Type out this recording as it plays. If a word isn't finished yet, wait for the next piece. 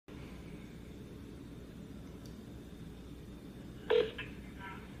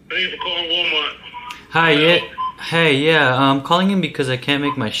Thank you for calling Walmart. Hi, yeah. Hey, yeah, I'm calling in because I can't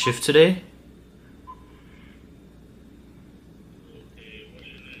make my shift today.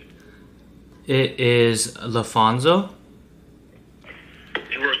 It is LaFonso.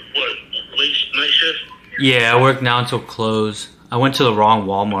 You work what? Late night shift? Yeah, I work now until close. I went to the wrong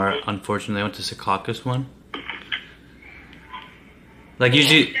Walmart, unfortunately. I went to Secaucus one. Like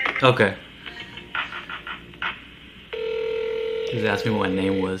usually, okay. He asked me what my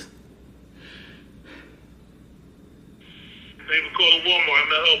name was. Thank you for calling Walmart. How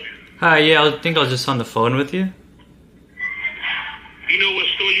may I help you? Hi, yeah, I think I was just on the phone with you. You know what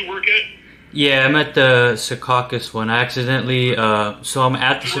store you work at? Yeah, I'm at the Secaucus one. I accidentally, so I'm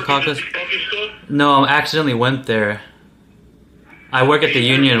at the You work at the Secaucus. Secaucus store? No, I accidentally went there. I work at the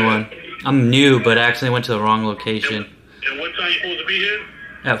Union one. I'm new, but I accidentally went to the wrong location. And what time you supposed to be here?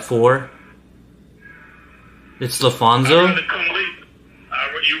 At 4. It's I'd LaFonso? rather come late.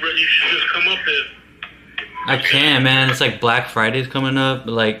 You should just come up there. I can, man. It's like Black Friday's coming up.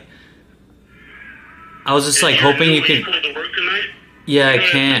 Like, I was just like hoping you could. supposed to work tonight? Yeah, I You know,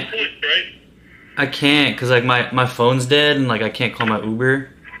 that's can't. the point, right? I can't because like my phone's dead and like I can't call my Uber.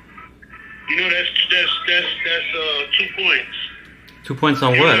 You know that's 2 points. 2 points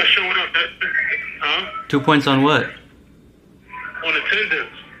on You're what? not showing up. Huh? 2 points on what? On attendance.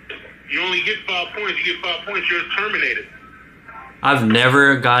 You only get 5 points. You get 5 points, you're terminated. I've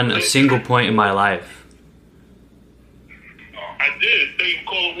never gotten a single point in my life. I did. Thank you for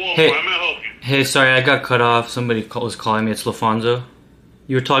calling Walmart. Hey. I'm gonna help you. Hey, sorry, I got cut off. Somebody was calling me. It's LaFonso.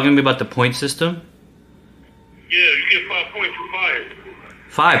 You were talking to me about the point system? Yeah, you get 5 points for fired.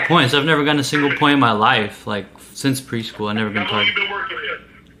 5 points? I've never gotten a single point in my life. Like, since preschool, I've never been How long you targeted. been working here?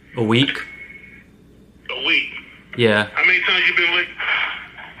 A week? A week. Yeah. How many times you been late?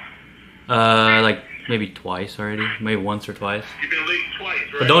 Like maybe twice already. Maybe once or twice. You've been late twice,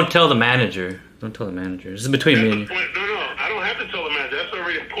 right? But don't tell the manager. Don't tell the manager. This is between That's me a and you. point. No, I don't have to tell the manager. That's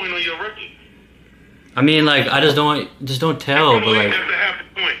already a point on your record. I mean, like, I just don't tell, You're but late, like, that's a half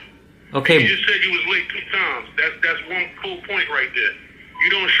a point. You okay, just said you was late 2 times. That's 1 full point right there. You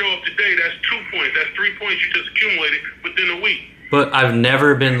don't show up today, that's 2 points. That's 3 points you just accumulated within a week. but I've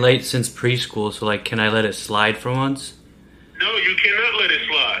never been late since preschool, so like, can I let it slide for once? No, you cannot let it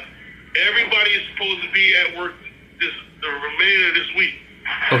slide. Everybody is supposed to be at work the remainder of this week.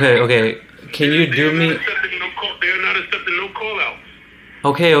 Okay, can you do me? They're not accepting no call outs.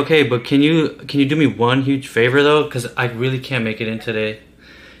 Okay, but can you do me one huge favor though? Because I really can't make it in today.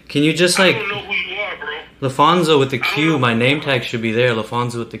 Can you just I like don't know who you are, bro. LaFonso with the Q? My name tag should be there.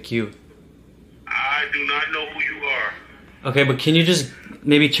 LaFonso with the Q. I do not know who you are. Okay, but can you just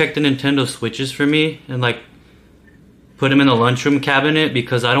maybe check the Nintendo Switches for me and like put them in the lunchroom cabinet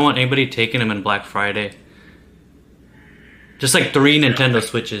because I don't want anybody taking them in Black Friday. Just like 3 Nintendo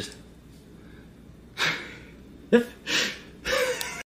Switches.